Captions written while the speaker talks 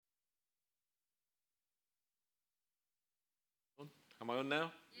Am I on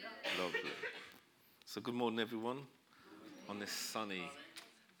now? Yeah. Lovely. So good morning, everyone, on this sunny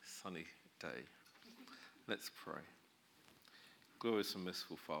day. Let's pray. Glorious and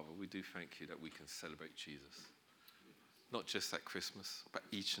merciful Father, we do thank you that we can celebrate Jesus. Not just at Christmas, but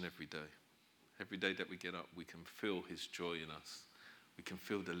each and every day. Every day that we get up, we can feel his joy in us. We can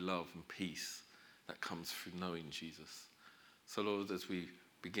feel the love and peace that comes through knowing Jesus. So Lord, as we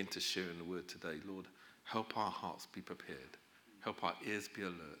begin to share in the word today, Lord, help our hearts be prepared. Help our ears be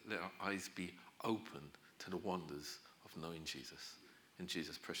alert. Let our eyes be open to the wonders of knowing Jesus. In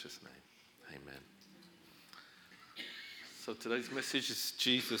Jesus' precious name, amen. So today's message is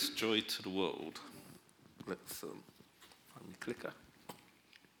Jesus' joy to the world. Let's find the clicker.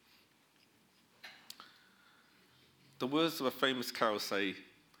 The words of a famous carol say,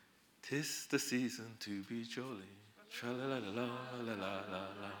 "'Tis the season to be jolly,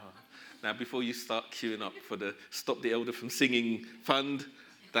 tra-la-la-la-la-la-la-la." Now, before you start queuing up for the Stop the Elder from Singing fund,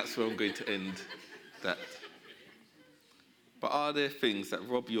 that's where I'm going to end that. But are there things that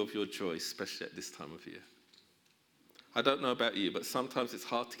rob you of your joy, especially at this time of year? I don't know about you, but sometimes it's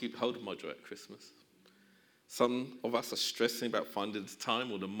hard to keep hold of my joy at Christmas. Some of us are stressing about finding the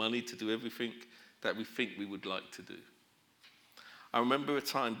time or the money to do everything that we think we would like to do. I remember a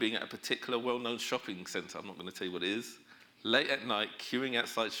time being at a particular well-known shopping centre, I'm not going to tell you what it is, late at night, queuing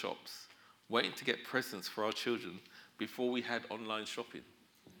outside shops, waiting to get presents for our children before we had online shopping.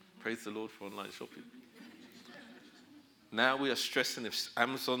 Praise the Lord for online shopping. Now we are stressing if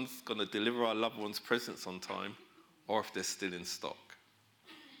Amazon's going to deliver our loved ones presents on time or if they're still in stock.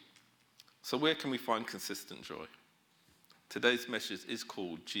 So where can we find consistent joy? Today's message is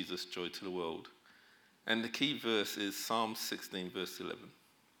called Jesus' Joy to the World. And the key verse is Psalm 16, verse 11.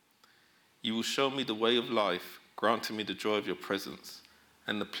 You will show me the way of life, granting me the joy of your presence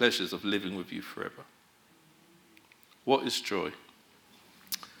and the pleasures of living with you forever. What is joy?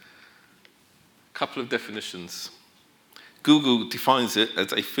 A couple of definitions. Google defines it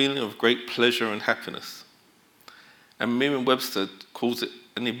as a feeling of great pleasure and happiness. And Merriam-Webster calls it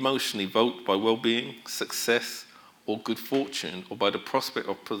an emotion evoked by well-being, success, or good fortune, or by the prospect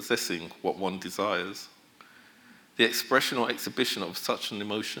of possessing what one desires. The expression or exhibition of such an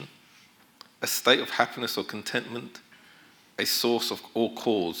emotion, a state of happiness or contentment, a source of or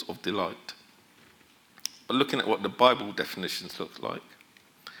cause of delight. But looking at what the Bible definitions look like,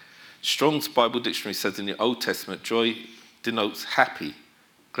 Strong's Bible Dictionary says in the Old Testament, joy denotes happy,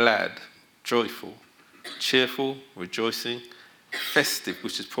 glad, joyful, cheerful, rejoicing, festive,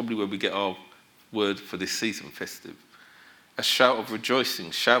 which is probably where we get our word for this season, festive. A shout of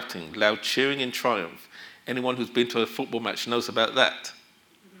rejoicing, shouting, loud cheering in triumph. Anyone who's been to a football match knows about that.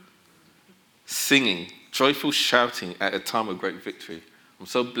 Singing, joyful shouting at a time of great victory. I'm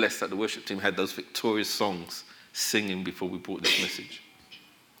so blessed that the worship team had those victorious songs singing before we brought this message.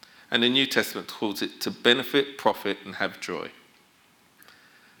 And the New Testament calls it to benefit, profit, and have joy.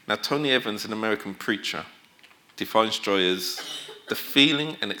 Now, Tony Evans, an American preacher, defines joy as the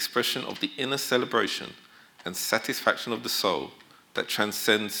feeling and expression of the inner celebration and satisfaction of the soul that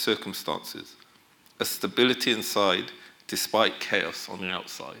transcends circumstances, a stability inside despite chaos on the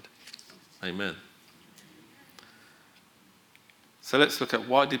outside. Amen. So let's look at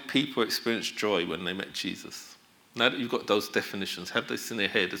why did people experience joy when they met Jesus? Now that you've got those definitions, have this in your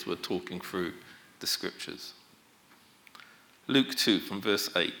head as we're talking through the scriptures. Luke 2 from verse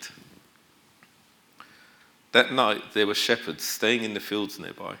 8. That night there were shepherds staying in the fields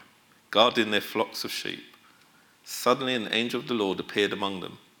nearby, guarding their flocks of sheep. Suddenly an angel of the Lord appeared among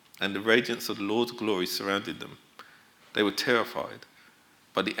them, and the radiance of the Lord's glory surrounded them. They were terrified,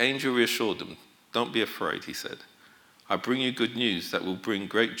 but the angel reassured them. Don't be afraid, he said. I bring you good news that will bring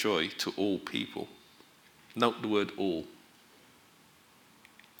great joy to all people. Note the word all.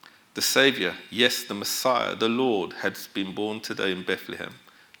 The Saviour, yes, the Messiah, the Lord, has been born today in Bethlehem,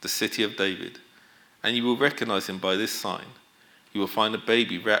 the city of David. And you will recognize him by this sign. You will find a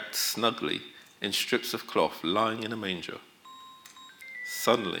baby wrapped snugly in strips of cloth lying in a manger.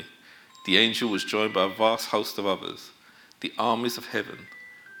 Suddenly, the angel was joined by a vast host of others, the armies of heaven,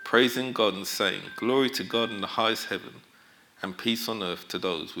 praising God and saying, Glory to God in the highest heaven, and peace on earth to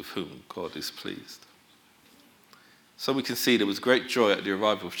those with whom God is pleased. So we can see there was great joy at the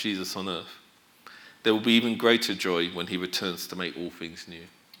arrival of Jesus on earth. There will be even greater joy when he returns to make all things new.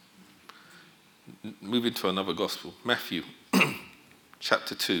 Moving to another gospel, Matthew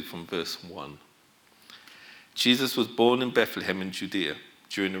chapter 2 from verse 1. Jesus was born in Bethlehem in Judea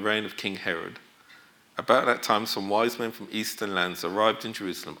during the reign of King Herod. About that time, some wise men from eastern lands arrived in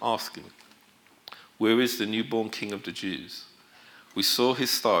Jerusalem asking, Where is the newborn King of the Jews? We saw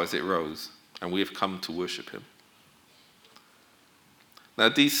his star as it rose, and we have come to worship him. Now,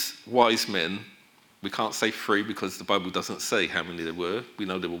 these wise men, we can't say 3 because the Bible doesn't say how many there were. We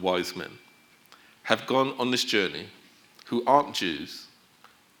know there were wise men. Have gone on this journey who aren't Jews.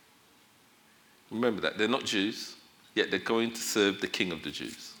 Remember that. They're not Jews, yet they're going to serve the King of the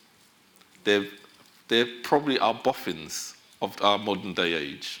Jews. They're probably our boffins of our modern day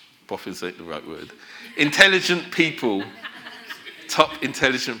age. Boffins ain't the right word. Intelligent people, top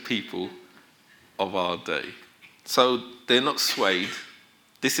intelligent people of our day. So they're not swayed.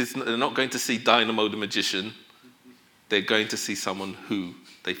 They're not going to see Dynamo the magician. They're going to see someone who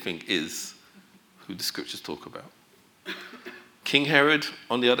they think is who the scriptures talk about. King Herod,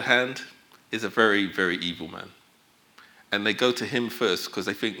 on the other hand, is a very, very evil man. And they go to him first because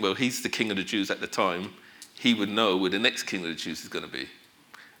they think, well, he's the king of the Jews at the time. He would know where the next king of the Jews is going to be.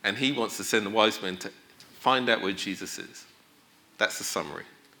 And he wants to send the wise men to find out where Jesus is. That's the summary.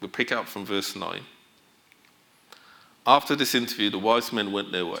 We'll pick up from verse 9. After this interview, the wise men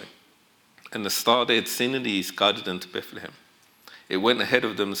went their way, and the star they had seen in the east guided them to Bethlehem. It went ahead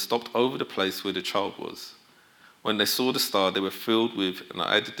of them and stopped over the place where the child was. When they saw the star, they were filled with, and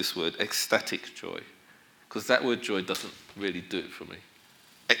I added this word, ecstatic joy. Because that word joy doesn't really do it for me.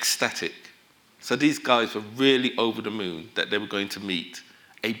 Ecstatic. So these guys were really over the moon that they were going to meet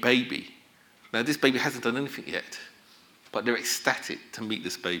a baby. Now, this baby hasn't done anything yet, but they're ecstatic to meet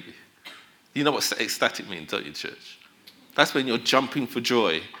this baby. You know what ecstatic means, don't you, church? That's when you're jumping for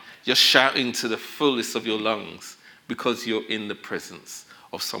joy. You're shouting to the fullest of your lungs because you're in the presence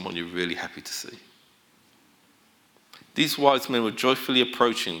of someone you're really happy to see. These wise men were joyfully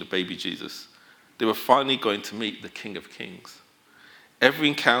approaching the baby Jesus. They were finally going to meet the King of Kings. Every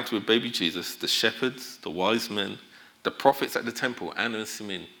encounter with baby Jesus, the shepherds, the wise men, the prophets at the temple, Anna and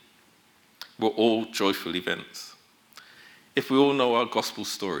Simeon, were all joyful events. If we all know our gospel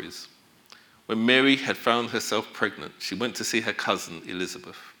stories, when Mary had found herself pregnant, she went to see her cousin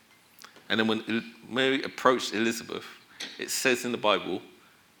Elizabeth. And then when Mary approached Elizabeth, it says in the Bible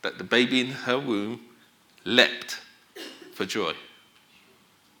that the baby in her womb leapt for joy.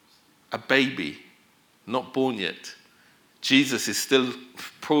 A baby, not born yet. Jesus is still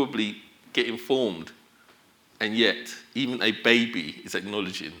probably getting formed. And yet, even a baby is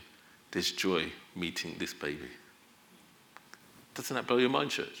acknowledging there's joy meeting this baby. Doesn't that blow your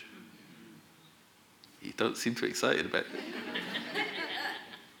mind, church? You don't seem too excited about it.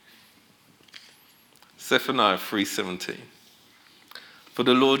 Zephaniah 3:17. For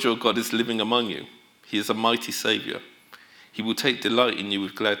the Lord your God is living among you. He is a mighty Saviour. He will take delight in you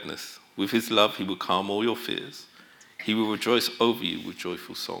with gladness. With his love he will calm all your fears. He will rejoice over you with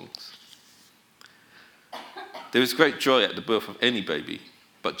joyful songs. There is great joy at the birth of any baby,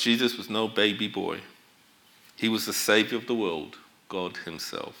 but Jesus was no baby boy. He was the Saviour of the world, God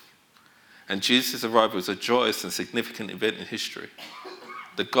himself. And Jesus' arrival was a joyous and significant event in history.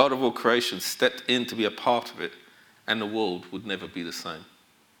 The God of all creation stepped in to be a part of it, and the world would never be the same.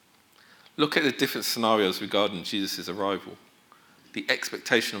 Look at the different scenarios regarding Jesus' arrival, the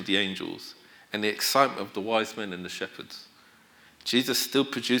expectation of the angels, and the excitement of the wise men and the shepherds. Jesus still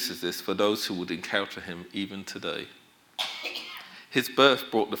produces this for those who would encounter him even today. His birth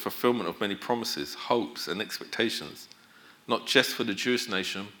brought the fulfillment of many promises, hopes, and expectations, not just for the Jewish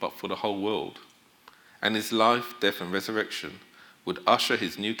nation, but for the whole world. And his life, death, and resurrection would usher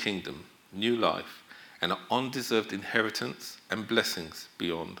his new kingdom, new life, and an undeserved inheritance and blessings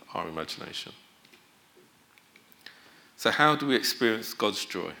beyond our imagination. So how do we experience God's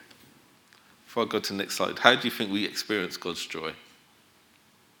joy? Before I go to the next slide, how do you think we experience God's joy?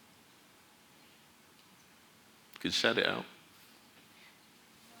 You can shout it out.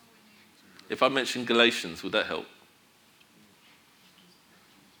 If I mention Galatians, would that help?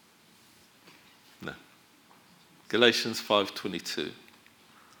 No. Galatians 5:22.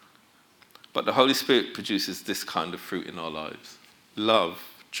 But the Holy Spirit produces this kind of fruit in our lives: love,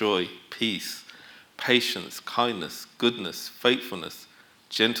 joy, peace, patience, kindness, goodness, faithfulness,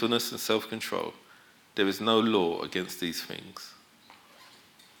 gentleness, and self-control. There is no law against these things.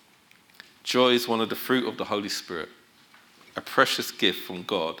 Joy is one of the fruit of the Holy Spirit, a precious gift from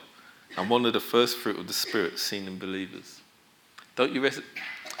God, and one of the first fruit of the Spirit seen in believers. Don't you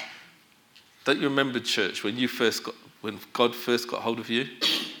remember, church, when God first got hold of you?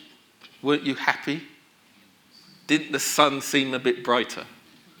 Weren't you happy? Didn't the sun seem a bit brighter?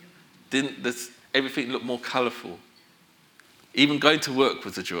 Didn't everything look more colourful? Even going to work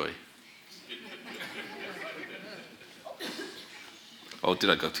was a joy. Oh, did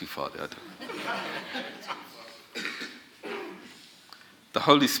I go too far there? I don't know. The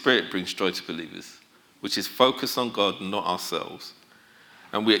Holy Spirit brings joy to believers, which is focused on God and not ourselves.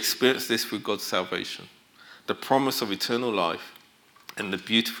 And we experience this through God's salvation, the promise of eternal life, and the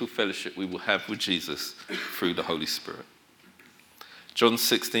beautiful fellowship we will have with Jesus through the Holy Spirit. John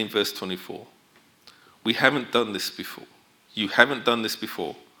 16, verse 24. We haven't done this before. You haven't done this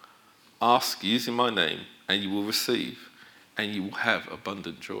before. Ask using my name, and you will receive, and you will have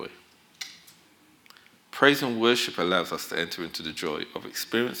abundant joy. Praise and worship allows us to enter into the joy of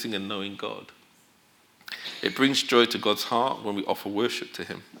experiencing and knowing God. It brings joy to God's heart when we offer worship to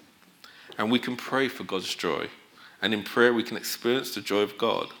him. And we can pray for God's joy. And in prayer, we can experience the joy of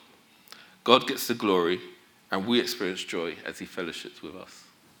God. God gets the glory, and we experience joy as he fellowships with us.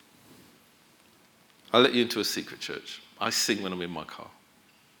 I'll let you into a secret, church. I sing when I'm in my car.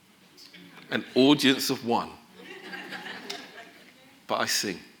 An audience of one. But I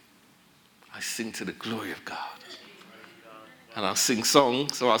sing. I sing to the glory of God. And I'll sing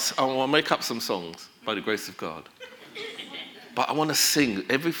songs, or I'll make up some songs by the grace of God. But I want to sing.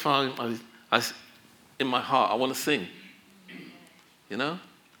 Every time in my heart, I want to sing. You know?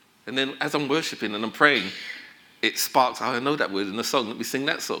 And then as I'm worshiping and I'm praying, it sparks, I know that word in the song, let me sing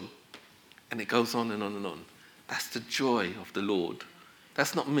that song. And it goes on and on and on. That's the joy of the Lord.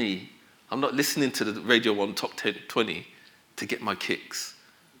 That's not me. I'm not listening to the Radio 1 Top 10, 20 to get my kicks.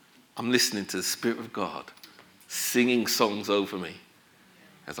 I'm listening to the Spirit of God singing songs over me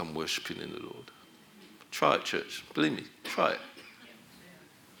as I'm worshiping in the Lord. Try it, church. Believe me, try it.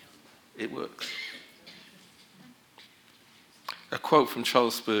 It works. A quote from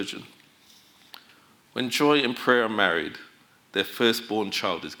Charles Spurgeon. When joy and prayer are married, their firstborn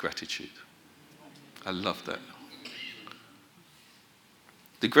child is gratitude. I love that.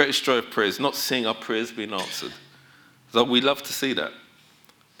 The greatest joy of prayer is not seeing our prayers being answered, though we love to see that.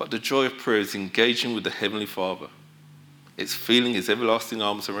 But the joy of prayer is engaging with the Heavenly Father. It's feeling his everlasting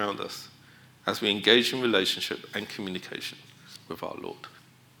arms around us as we engage in relationship and communication with our Lord.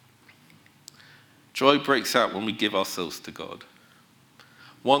 Joy breaks out when we give ourselves to God.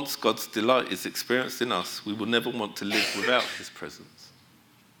 Once God's delight is experienced in us, we will never want to live without his presence.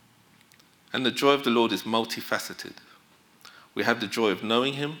 And the joy of the Lord is multifaceted. We have the joy of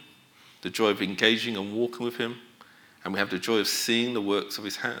knowing him, the joy of engaging and walking with him, and we have the joy of seeing the works of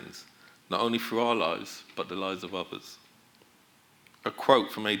his hands, not only through our lives, but the lives of others. A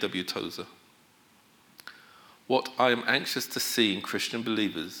quote from A.W. Tozer. What I am anxious to see in Christian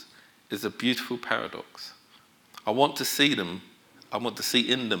believers is a beautiful paradox. I want to see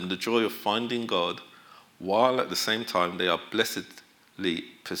in them the joy of finding God, while at the same time they are blessedly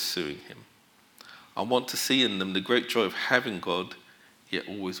pursuing him. I want to see in them the great joy of having God, yet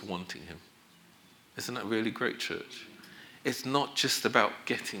always wanting him. Isn't that really great, church? It's not just about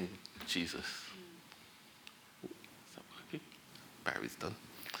getting Jesus. Is that working? Barry's done.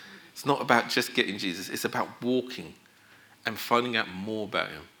 It's not about just getting Jesus. It's about walking and finding out more about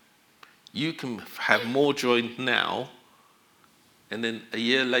him. You can have more joy now, and then a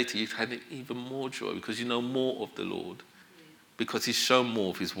year later you've had even more joy because you know more of the Lord. Because he's shown more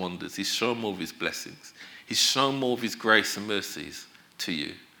of his wonders. He's shown more of his blessings. He's shown more of his grace and mercies to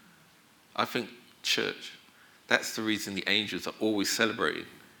you. I think, church, that's the reason the angels are always celebrating.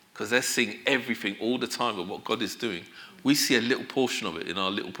 Because they're seeing everything all the time of what God is doing. We see a little portion of it in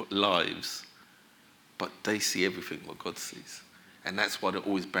our little lives. But they see everything what God sees. And that's why they're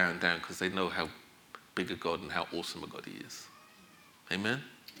always bowing down, because they know how big a God and how awesome a God he is. Amen?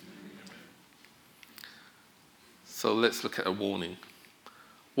 So let's look at a warning.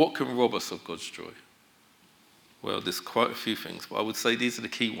 What can rob us of God's joy? Well, there's quite a few things, but I would say these are the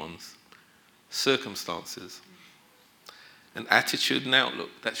key ones. Circumstances. An attitude and outlook,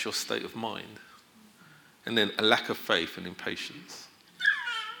 that's your state of mind. And then a lack of faith and impatience.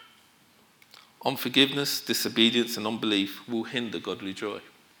 Unforgiveness, disobedience, and unbelief will hinder godly joy.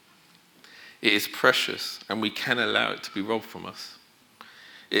 It is precious, and we can allow it to be robbed from us.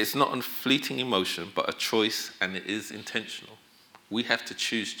 It is not a fleeting emotion, but a choice, and it is intentional. We have to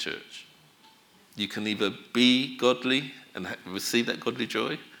choose, church. You can either be godly and receive that godly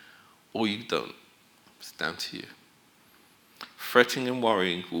joy, or you don't. It's down to you. Fretting and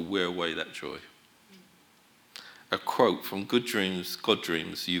worrying will wear away that joy. A quote from Good Dreams, God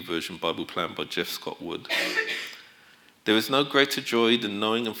Dreams, YouVersion Bible Plan by Jeff Scott Wood. There is no greater joy than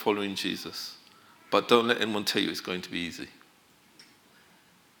knowing and following Jesus, but don't let anyone tell you it's going to be easy.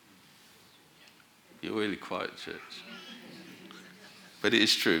 You're really quiet, church. But it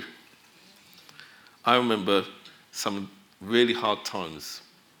is true. I remember some really hard times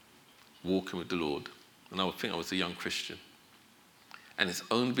walking with the Lord, and I would think I was a young Christian. And it's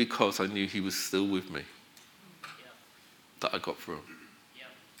only because I knew he was still with me that I got through.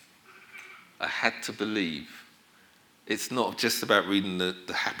 I had to believe It's not just about reading the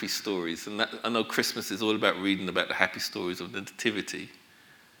happy stories. And that, I know Christmas is all about reading about the happy stories of the nativity.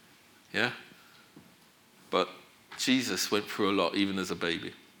 Yeah? But Jesus went through a lot, even as a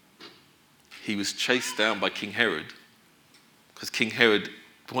baby. He was chased down by King Herod, because King Herod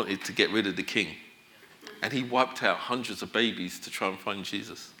wanted to get rid of the king. And he wiped out hundreds of babies to try and find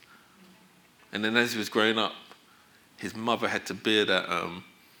Jesus. And then as he was growing up, his mother had to bear that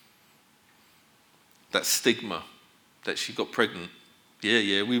stigma that she got pregnant.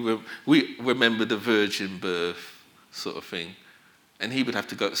 Yeah, we remember the virgin birth sort of thing. And he would have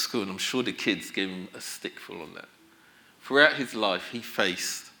to go to school, and I'm sure the kids gave him a stickful on that. Throughout his life, he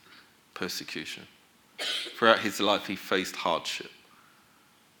faced persecution. Throughout his life, he faced hardship.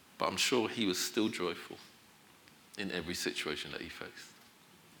 But I'm sure he was still joyful in every situation that he faced.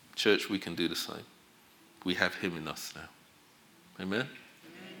 Church, we can do the same. We have him in us now. Amen?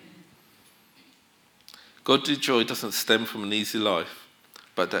 Godly joy doesn't stem from an easy life,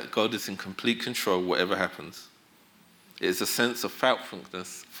 but that God is in complete control whatever happens. It is a sense of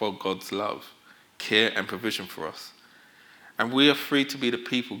thankfulness for God's love, care, and provision for us. And we are free to be the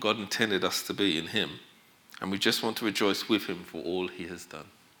people God intended us to be in him, and we just want to rejoice with him for all he has done.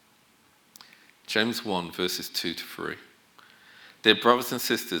 James 1, verses 2 to 3. Dear brothers and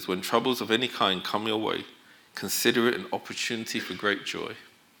sisters, when troubles of any kind come your way, consider it an opportunity for great joy.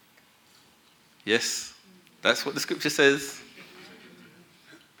 Yes, that's what the scripture says.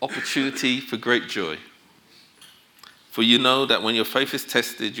 Opportunity for great joy. For you know that when your faith is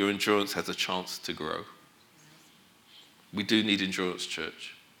tested, your endurance has a chance to grow. We do need endurance,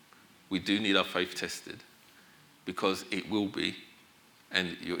 church. We do need our faith tested, because it will be,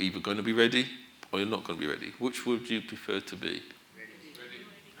 and you're either going to be ready or you're not going to be ready. Which would you prefer to be?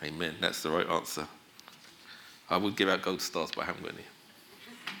 Ready. Amen. That's the right answer. I would give out gold stars, but I haven't got any.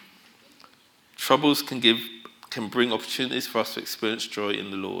 Troubles can bring opportunities for us to experience joy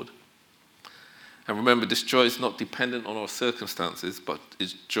in the Lord. And remember, this joy is not dependent on our circumstances, but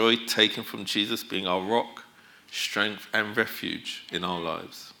is joy taken from Jesus being our rock, strength, and refuge in our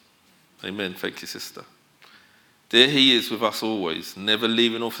lives. Amen. Thank you, sister. There he is with us always, never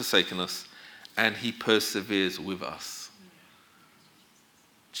leaving or forsaking us, and he perseveres with us.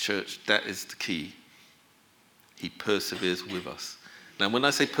 Church, that is the key. He perseveres with us. Now, when I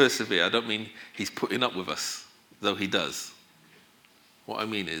say persevere, I don't mean he's putting up with us, though he does. What I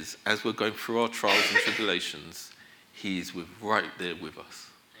mean is, as we're going through our trials and tribulations, he is right there with us.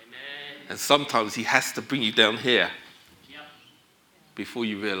 Amen. And sometimes he has to bring you down here before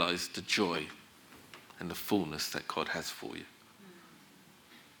you realize the joy and the fullness that God has for you.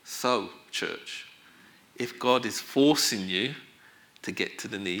 So, church, if God is forcing you to get to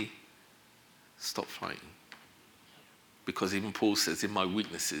the knee, stop fighting. Because even Paul says, in my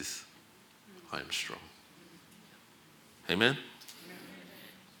weaknesses, I am strong. Amen?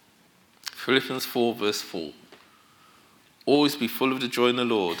 Philippians 4, verse 4. Always be full of the joy in the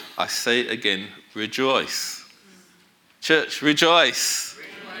Lord. I say it again, rejoice. Church, rejoice.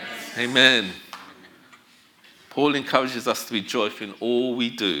 Amen. Paul encourages us to be joyful in all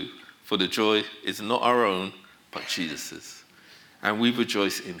we do, for the joy is not our own, but Jesus's. And we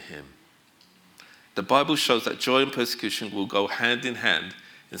rejoice in him. The Bible shows that joy and persecution will go hand in hand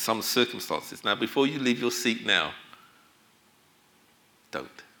in some circumstances. Now, before you leave your seat now, don't.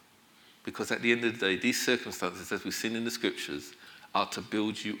 Because at the end of the day, these circumstances, as we've seen in the scriptures, are to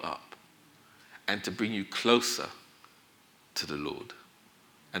build you up and to bring you closer to the Lord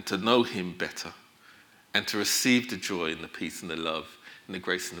and to know him better and to receive the joy and the peace and the love and the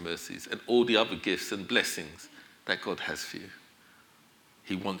grace and the mercies and all the other gifts and blessings that God has for you.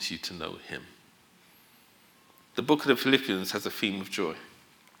 He wants you to know him. The book of the Philippians has a theme of joy.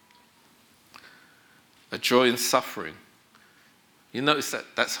 A joy in suffering. You notice that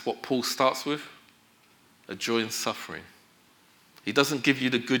that's what Paul starts with? A joy in suffering. He doesn't give you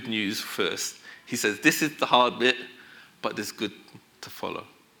the good news first. He says, this is the hard bit, but there's good to follow.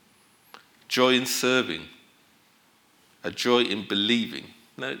 Joy in serving. A joy in believing.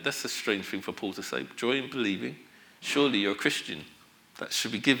 Now, that's a strange thing for Paul to say. Joy in believing. Surely you're a Christian. That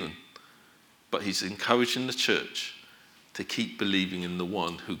should be given. But he's encouraging the church to keep believing in the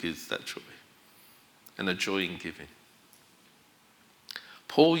one who gives that joy. And a joy in giving.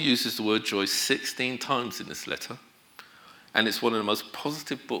 Paul uses the word joy 16 times in this letter. And it's one of the most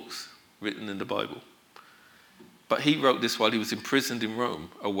positive books written in the Bible. But he wrote this while he was imprisoned in Rome,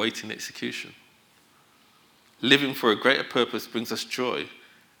 awaiting execution. Living for a greater purpose brings us joy,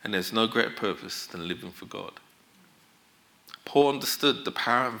 and there's no greater purpose than living for God. Paul understood the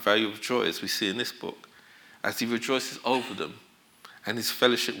power and value of joy, as we see in this book, as he rejoices over them and his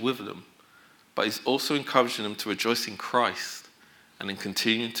fellowship with them, but he's also encouraging them to rejoice in Christ and in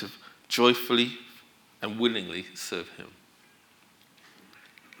continuing to joyfully and willingly serve him.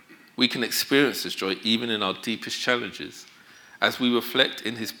 We can experience this joy even in our deepest challenges as we reflect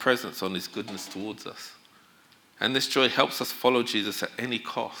in his presence on his goodness towards us. And this joy helps us follow Jesus at any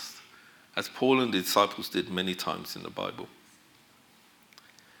cost, as Paul and the disciples did many times in the Bible.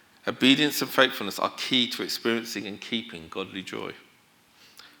 Obedience and faithfulness are key to experiencing and keeping godly joy.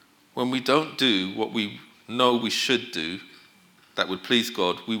 When we don't do what we know we should do that would please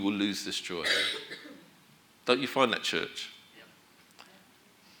God, we will lose this joy. Don't you find that, church?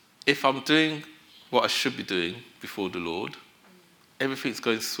 If I'm doing what I should be doing before the Lord, everything's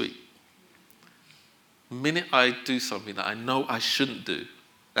going sweet. The minute I do something that I know I shouldn't do,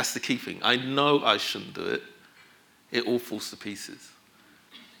 that's the key thing. I know I shouldn't do it. It all falls to pieces.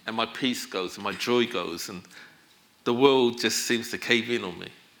 And my peace goes and my joy goes and the world just seems to cave in on me.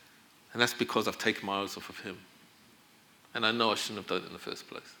 And that's because I've taken my eyes off of him. And I know I shouldn't have done it in the first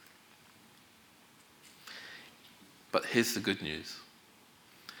place. But here's the good news.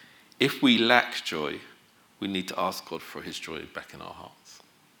 If we lack joy, we need to ask God for his joy back in our hearts.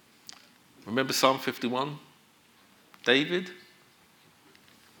 Remember Psalm 51? David?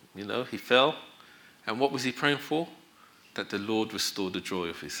 He fell. And what was he praying for? That the Lord restore the joy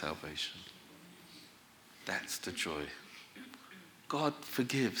of his salvation. That's the joy. God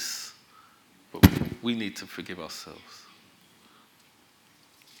forgives, but we need to forgive ourselves.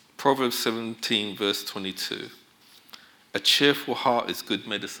 Proverbs 17, verse 22. A cheerful heart is good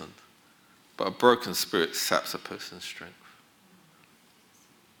medicine, but a broken spirit saps a person's strength.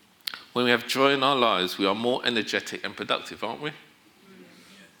 When we have joy in our lives, we are more energetic and productive, aren't we?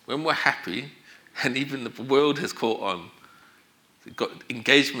 When we're happy, and even the world has caught on, we've got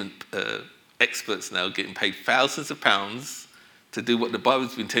engagement experts now getting paid thousands of pounds to do what the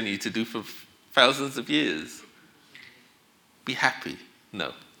Bible's been telling you to do for thousands of years. Be happy.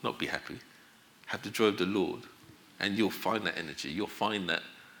 No, not be happy. Have the joy of the Lord, and you'll find that energy. You'll find that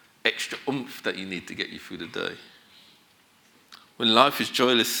extra oomph that you need to get you through the day. When life is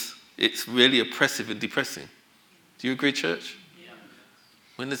joyless, it's really oppressive and depressing. Do you agree, church? Yeah.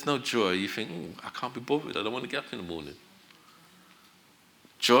 When there's no joy, you think, I can't be bothered. I don't want to get up in the morning.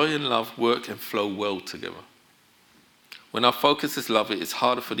 Joy and love work and flow well together. When our focus is love, it is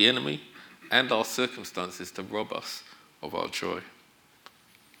harder for the enemy and our circumstances to rob us of our joy.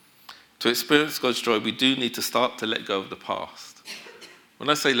 To experience God's joy, we do need to start to let go of the past. When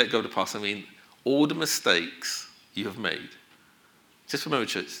I say let go of the past, I mean all the mistakes you have made. Just remember,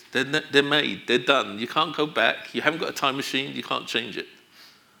 church, they're made, they're done. You can't go back. You haven't got a time machine. You can't change it.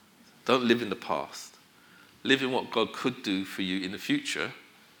 Don't live in the past. Live in what God could do for you in the future,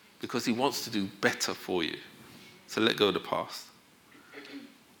 because he wants to do better for you. So let go of the past.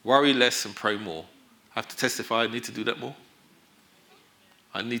 Worry less and pray more. I have to testify I need to do that more.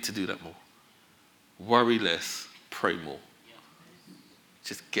 I need to do that more. Worry less, pray more.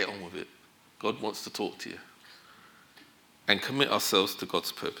 Just get on with it. God wants to talk to you. And commit ourselves to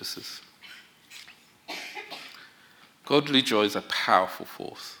God's purposes. Godly joy is a powerful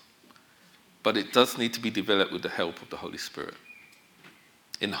force, but it does need to be developed with the help of the Holy Spirit.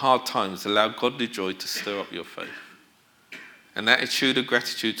 In hard times, allow godly joy to stir up your faith. An attitude of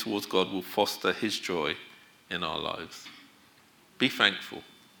gratitude towards God will foster his joy in our lives. Be thankful.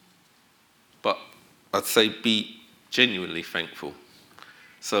 But I'd say be genuinely thankful.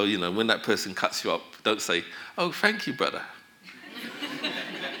 So, when that person cuts you up, don't say, oh, thank you, brother.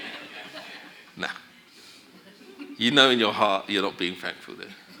 Nah. You know in your heart you're not being thankful there.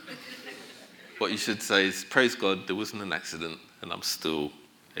 What you should say is, praise God, there wasn't an accident and I'm still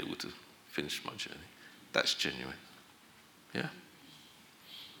able to finish my journey. That's genuine. Yeah?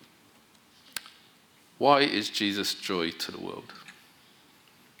 Why is Jesus joy to the world?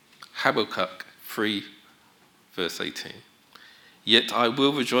 Habakkuk 3, verse 18. Yet I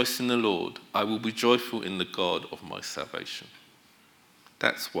will rejoice in the Lord. I will be joyful in the God of my salvation.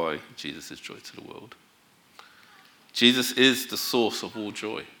 That's why Jesus is joy to the world. Jesus is the source of all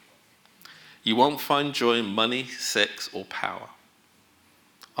joy. You won't find joy in money, sex, or power.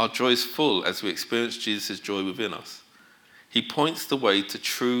 Our joy is full as we experience Jesus' joy within us. He points the way to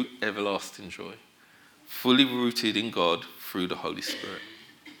true everlasting joy, fully rooted in God through the Holy Spirit.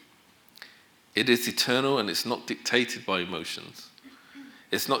 It is eternal and it's not dictated by emotions.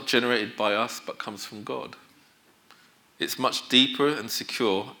 It's not generated by us, but comes from God. It's much deeper and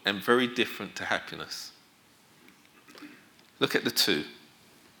secure and very different to happiness. Look at the two.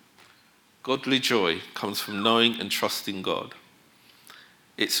 Godly joy comes from knowing and trusting God.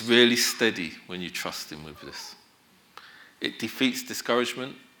 It's really steady when you trust him with this. It defeats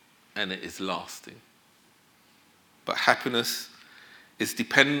discouragement and it is lasting. But happiness is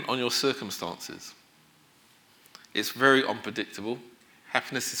dependent on your circumstances. It's very unpredictable.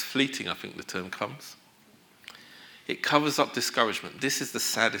 Happiness is fleeting, I think the term comes. It covers up discouragement. This is the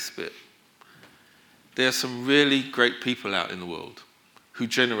saddest bit. There are some really great people out in the world who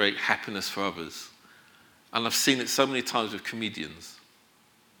generate happiness for others. And I've seen it so many times with comedians.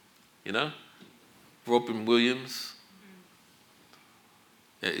 You know? Robin Williams.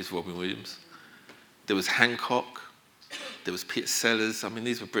 Yeah, it is Robin Williams. There was Hancock. There was Peter Sellers. I mean,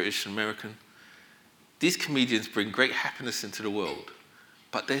 these were British and American. These comedians bring great happiness into the world.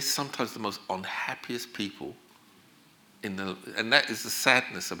 But they're sometimes the most unhappiest people and that is the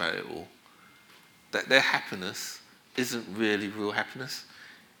sadness about it all. That their happiness isn't really real happiness.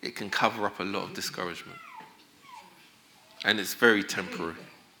 It can cover up a lot of discouragement. And it's very temporary.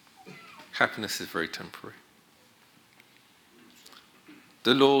 Happiness is very temporary.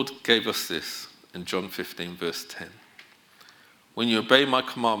 The Lord gave us this in John 15, verse 10. When you obey my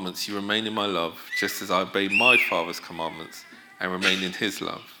commandments, you remain in my love, just as I obey my Father's commandments and remain in his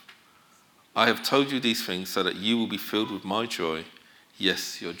love. I have told you these things so that you will be filled with my joy.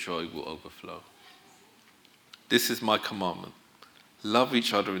 Yes, your joy will overflow. This is my commandment. Love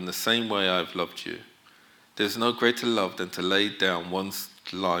each other in the same way I have loved you. There is no greater love than to lay down one's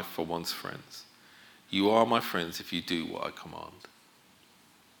life for one's friends. You are my friends if you do what I command.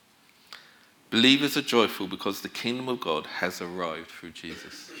 Believers are joyful because the kingdom of God has arrived through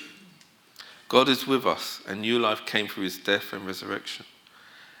Jesus. God is with us, and new life came through his death and resurrection.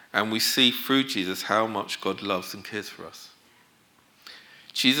 And we see through Jesus how much God loves and cares for us.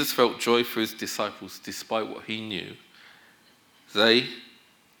 Jesus felt joy for his disciples despite what he knew they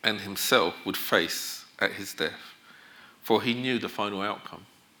and himself would face at his death, for he knew the final outcome.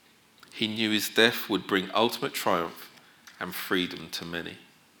 He knew his death would bring ultimate triumph and freedom to many.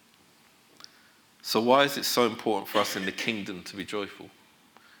 So why is it so important for us in the kingdom to be joyful?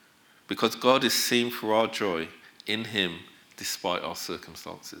 Because God is seen through our joy in him despite our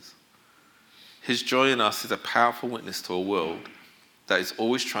circumstances. His joy in us is a powerful witness to a world that is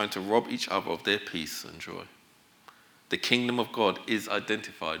always trying to rob each other of their peace and joy. The kingdom of God is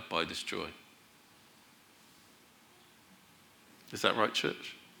identified by this joy. Is that right,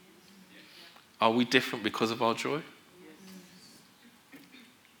 church? Are we different because of our joy?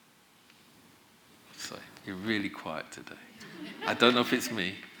 So, you're really quiet today. I don't know if it's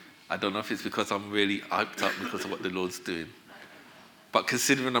me. I don't know if it's because I'm really hyped up because of what the Lord's doing. But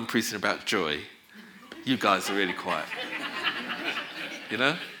considering I'm preaching about joy, you guys are really quiet. You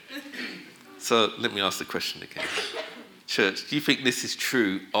know? So let me ask the question again. Church, do you think this is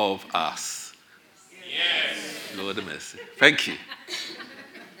true of us? Yes. Lord have mercy. Thank you.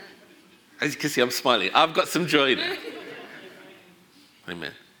 As you can see, I'm smiling. I've got some joy there.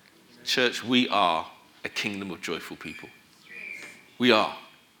 Amen. Church, we are a kingdom of joyful people. We are.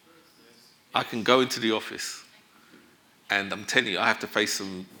 I can go into the office and I'm telling you, I have to face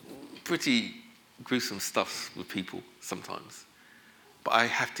some pretty gruesome stuff with people sometimes. But I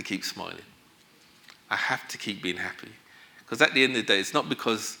have to keep smiling. I have to keep being happy. Because at the end of the day, it's not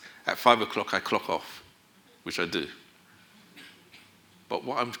because at 5 o'clock I clock off, which I do. But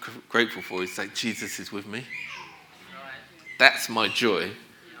what I'm grateful for is that Jesus is with me. That's my joy.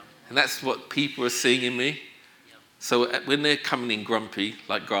 And that's what people are seeing in me. So when they're coming in grumpy,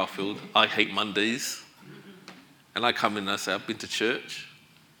 like Garfield, I hate Mondays. And I come in and I say, I've been to church.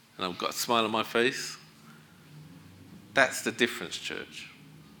 And I've got a smile on my face. That's the difference, church.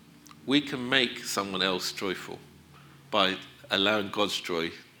 We can make someone else joyful by allowing God's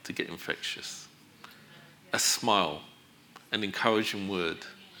joy to get infectious. A smile, an encouraging word.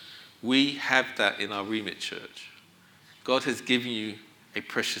 We have that in our remit, church. God has given you a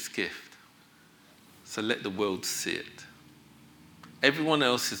precious gift. So let the world see it. Everyone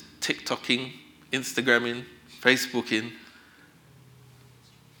else is TikToking, Instagramming, Facebooking.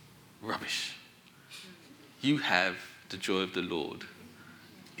 Rubbish. You have the joy of the Lord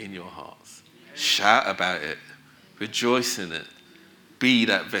in your hearts. Shout about it. Rejoice in it. Be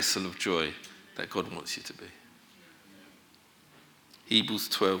that vessel of joy that God wants you to be. Hebrews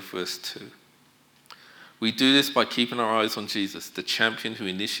 12, verse 2. We do this by keeping our eyes on Jesus, the champion who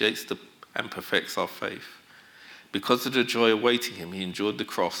initiates and perfects our faith. Because of the joy awaiting him, he endured the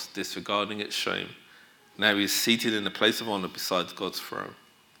cross, disregarding its shame. Now he is seated in a place of honor beside God's throne.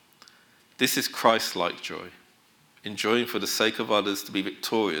 This is Christ-like joy, enjoying for the sake of others to be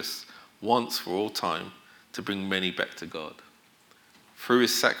victorious once for all time, to bring many back to God. Through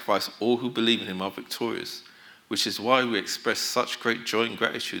his sacrifice, all who believe in him are victorious, which is why we express such great joy and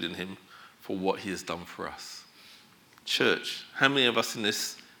gratitude in him for what he has done for us. Church, how many of us in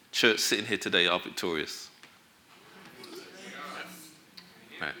this church sitting here today are victorious?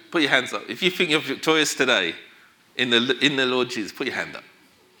 Right. Put your hands up. If you think you're victorious today in the Lord Jesus, put your hand up.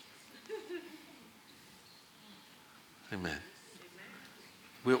 Amen.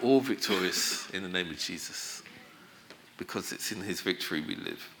 We're all victorious in the name of Jesus because it's in his victory we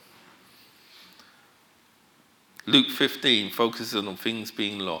live. Luke 15 focuses on things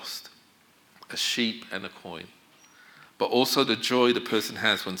being lost, a sheep and a coin, but also the joy the person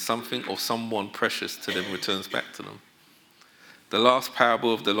has when something or someone precious to them returns back to them. The last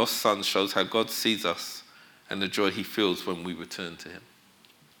parable of the lost son shows how God sees us and the joy he feels when we return to him.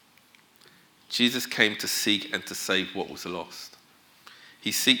 Jesus came to seek and to save what was lost.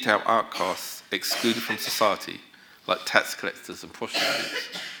 He sought out outcasts excluded from society, like tax collectors and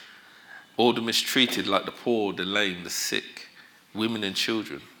prostitutes, or the mistreated, like the poor, the lame, the sick, women and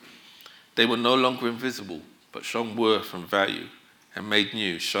children. They were no longer invisible, but shone worth and value, and made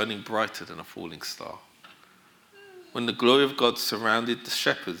new, shining brighter than a falling star. When the glory of God surrounded the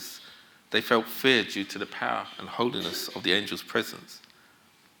shepherds, they felt fear due to the power and holiness of the angel's presence.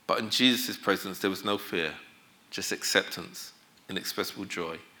 But in Jesus' presence, there was no fear, just acceptance, inexpressible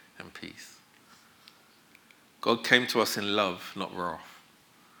joy, and peace. God came to us in love, not wrath.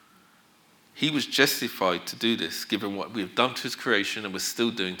 He was justified to do this, given what we've done to his creation and we're still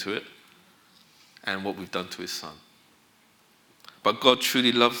doing to it, and what we've done to his son. But God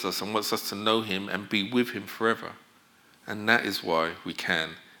truly loves us and wants us to know him and be with him forever. And that is why we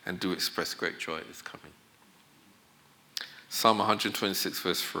can and do express great joy at his coming. Psalm 126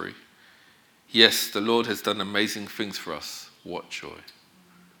 verse 3. Yes, the Lord has done amazing things for us. What joy.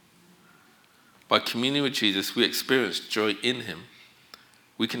 By communing with Jesus, we experience joy in him.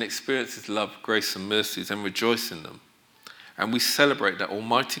 We can experience his love, grace, and mercies and rejoice in them. And we celebrate that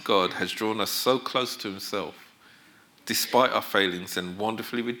Almighty God has drawn us so close to himself, despite our failings, and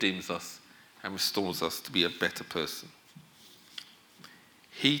wonderfully redeems us and restores us to be a better person.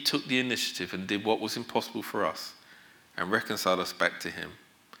 He took the initiative and did what was impossible for us and reconciled us back to him.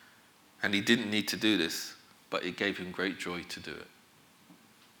 And he didn't need to do this, but it gave him great joy to do it.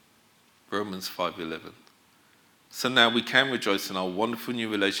 Romans 5:11. So now we can rejoice in our wonderful new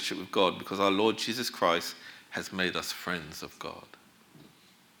relationship with God because our Lord Jesus Christ has made us friends of God.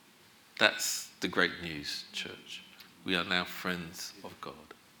 That's the great news, church. We are now friends of God.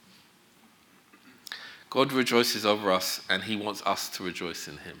 God rejoices over us and he wants us to rejoice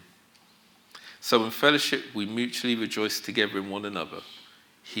in him. So in fellowship, we mutually rejoice together in one another,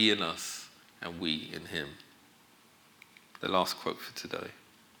 he in us and we in him. The last quote for today.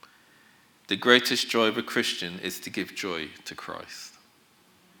 The greatest joy of a Christian is to give joy to Christ.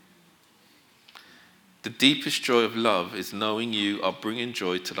 The deepest joy of love is knowing you are bringing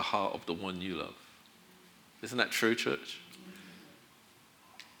joy to the heart of the one you love. Isn't that true, church?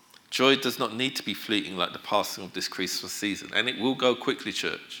 Joy does not need to be fleeting like the passing of this Christmas season. And it will go quickly,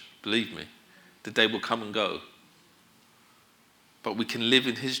 church. Believe me. The day will come and go. But we can live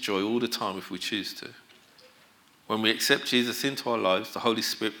in his joy all the time if we choose to. When we accept Jesus into our lives, the Holy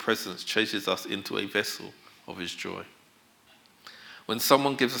Spirit presence changes us into a vessel of his joy. When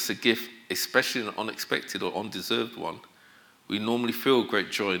someone gives us a gift, especially an unexpected or undeserved one, we normally feel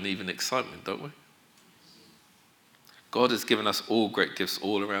great joy and even excitement, don't we? God has given us all great gifts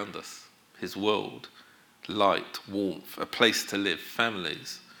all around us. His world, light, warmth, a place to live,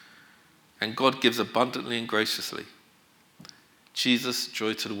 families. And God gives abundantly and graciously. Jesus'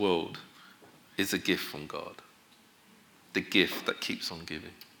 joy to the world is a gift from God. The gift that keeps on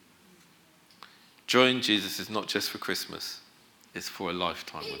giving. Joy in Jesus is not just for Christmas, it's for a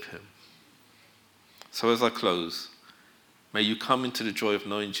lifetime with him. So as I close, may you come into the joy of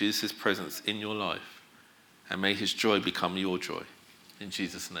knowing Jesus' presence in your life, and may his joy become your joy. In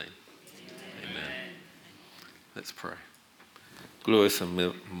Jesus' name. Amen. Let's pray. Glorious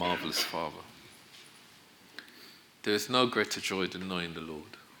and marvelous Father, there is no greater joy than knowing the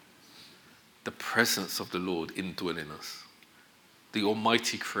Lord. The presence of the Lord indwelling us. The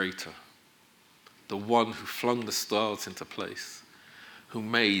Almighty Creator. The one who flung the stars into place. Who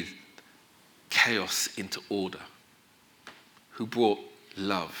made chaos into order. Who brought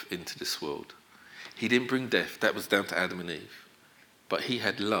love into this world. He didn't bring death. That was down to Adam and Eve. But he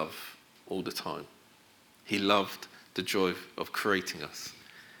had love all the time. He loved the joy of creating us.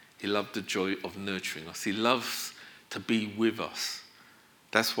 He loved the joy of nurturing us. He loves to be with us.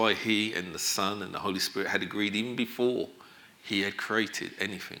 That's why he and the Son and the Holy Spirit had agreed even before he had created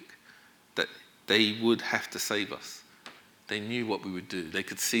anything that they would have to save us. They knew what we would do. They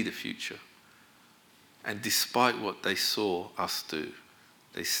could see the future. And despite what they saw us do,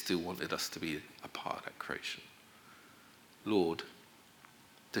 they still wanted us to be a part of that creation. Lord,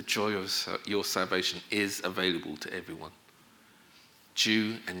 The joy of your salvation is available to everyone.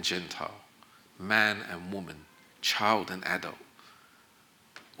 Jew and Gentile, man and woman, child and adult.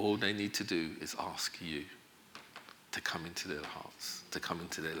 All they need to do is ask you to come into their hearts, to come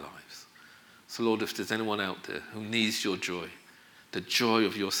into their lives. So Lord, if there's anyone out there who needs your joy, the joy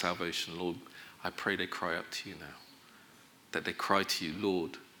of your salvation, Lord, I pray they cry out to you now. That they cry to you,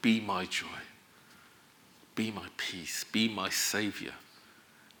 Lord, be my joy. Be my peace. Be my Savior.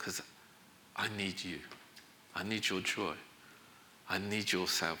 Because I need you. I need your joy. I need your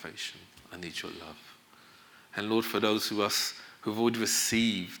salvation. I need your love. And Lord, for those who've already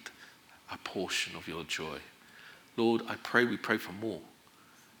received a portion of your joy, Lord, we pray for more.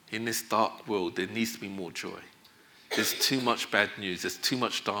 In this dark world, there needs to be more joy. There's too much bad news. There's too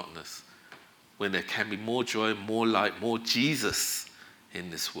much darkness. When there can be more joy, more light, more Jesus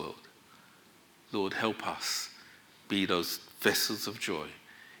in this world. Lord, help us be those vessels of joy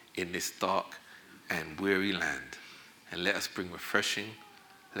in this dark and weary land. And let us bring refreshing,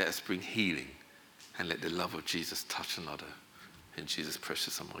 let us bring healing, and let the love of Jesus touch another. In Jesus'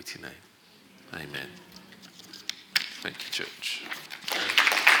 precious and mighty name. Amen. Thank you, church.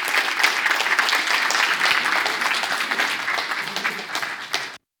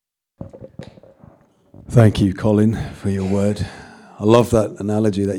 Thank you, Colin, for your word. I love that analogy that